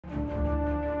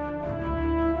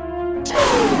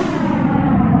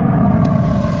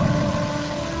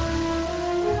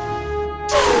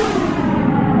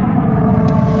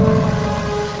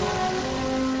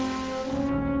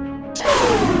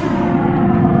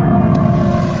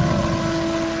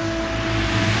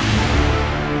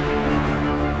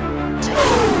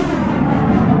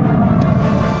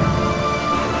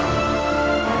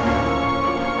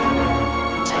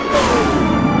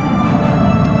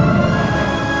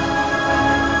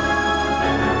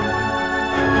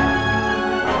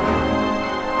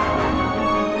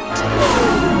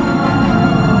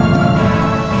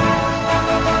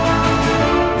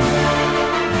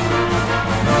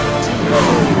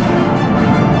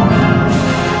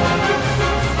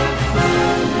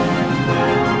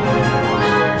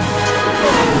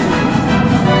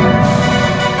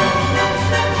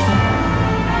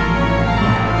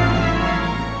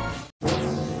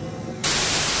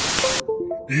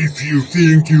If you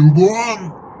think you won,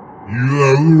 you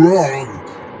are wrong.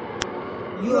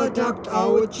 You attacked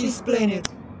our cheese planet.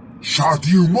 Shut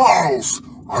your mouth!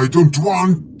 I don't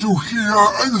want to hear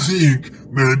anything.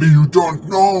 Maybe you don't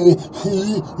know who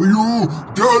you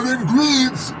darling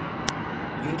greets.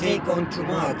 You take on too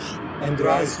much and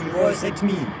raise your voice at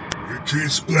me. The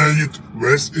cheese planet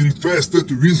was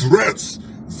infested with rats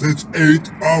that ate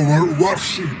our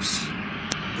warships.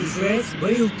 These rats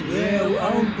built their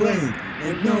own planet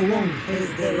and no one has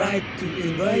the right to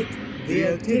invade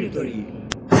their territory.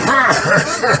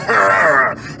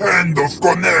 End of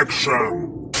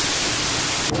connection.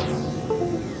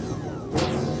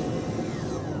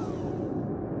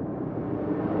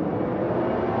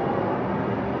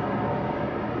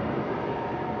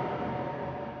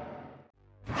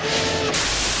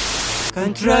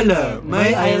 Controller,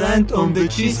 may I land on the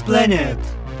cheese planet?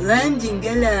 Landing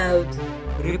allowed.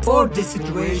 Report the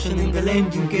situation in the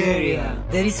landing area.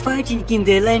 There is fighting in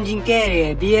the landing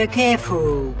area. Be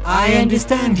careful. I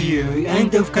understand you.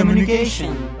 End of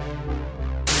communication.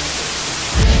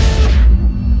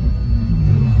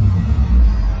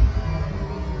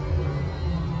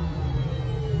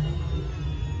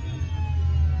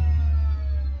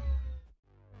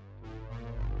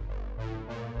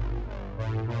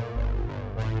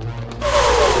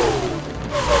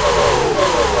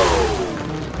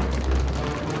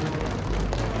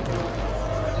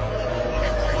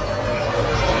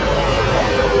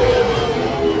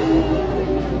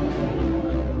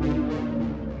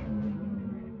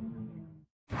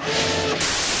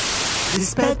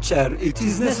 Dispatcher, it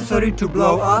is necessary to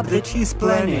blow up the cheese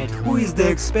planet. Who is the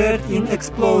expert in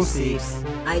explosives?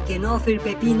 I can offer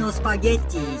Peppino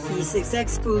Spaghetti. He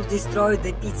successfully destroyed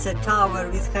the pizza tower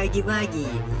with Huggy Wuggy.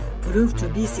 Proved to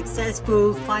be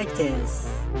successful fighters.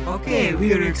 Okay,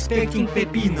 we are expecting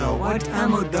Peppino. What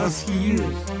ammo does he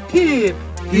use? Hip!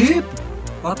 Hip?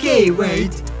 Okay,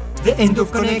 wait. The end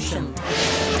of connection.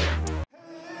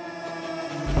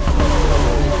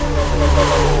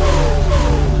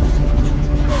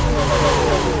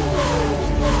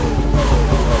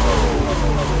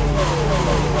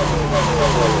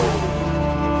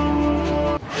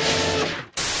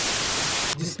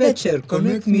 Dispatcher,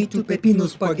 connect me to Peppino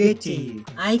Spaghetti.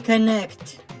 I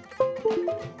connect.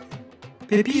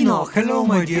 Peppino, hello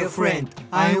my dear friend.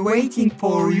 I'm waiting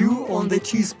for you on the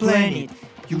cheese planet.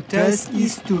 Your task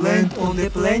is to land on the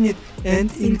planet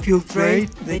and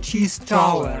infiltrate the cheese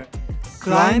tower.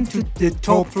 Climb to the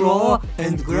top floor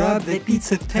and grab the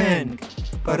pizza tank.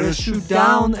 Parachute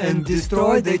down and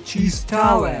destroy the cheese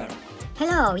tower.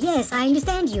 Hello, yes, I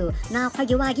understand you. Now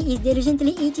Huggy Wuggy is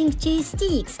diligently eating cheese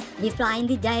sticks. We fly in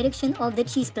the direction of the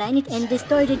cheese planet and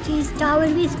destroy the cheese tower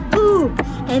with poop.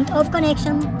 End of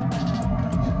connection.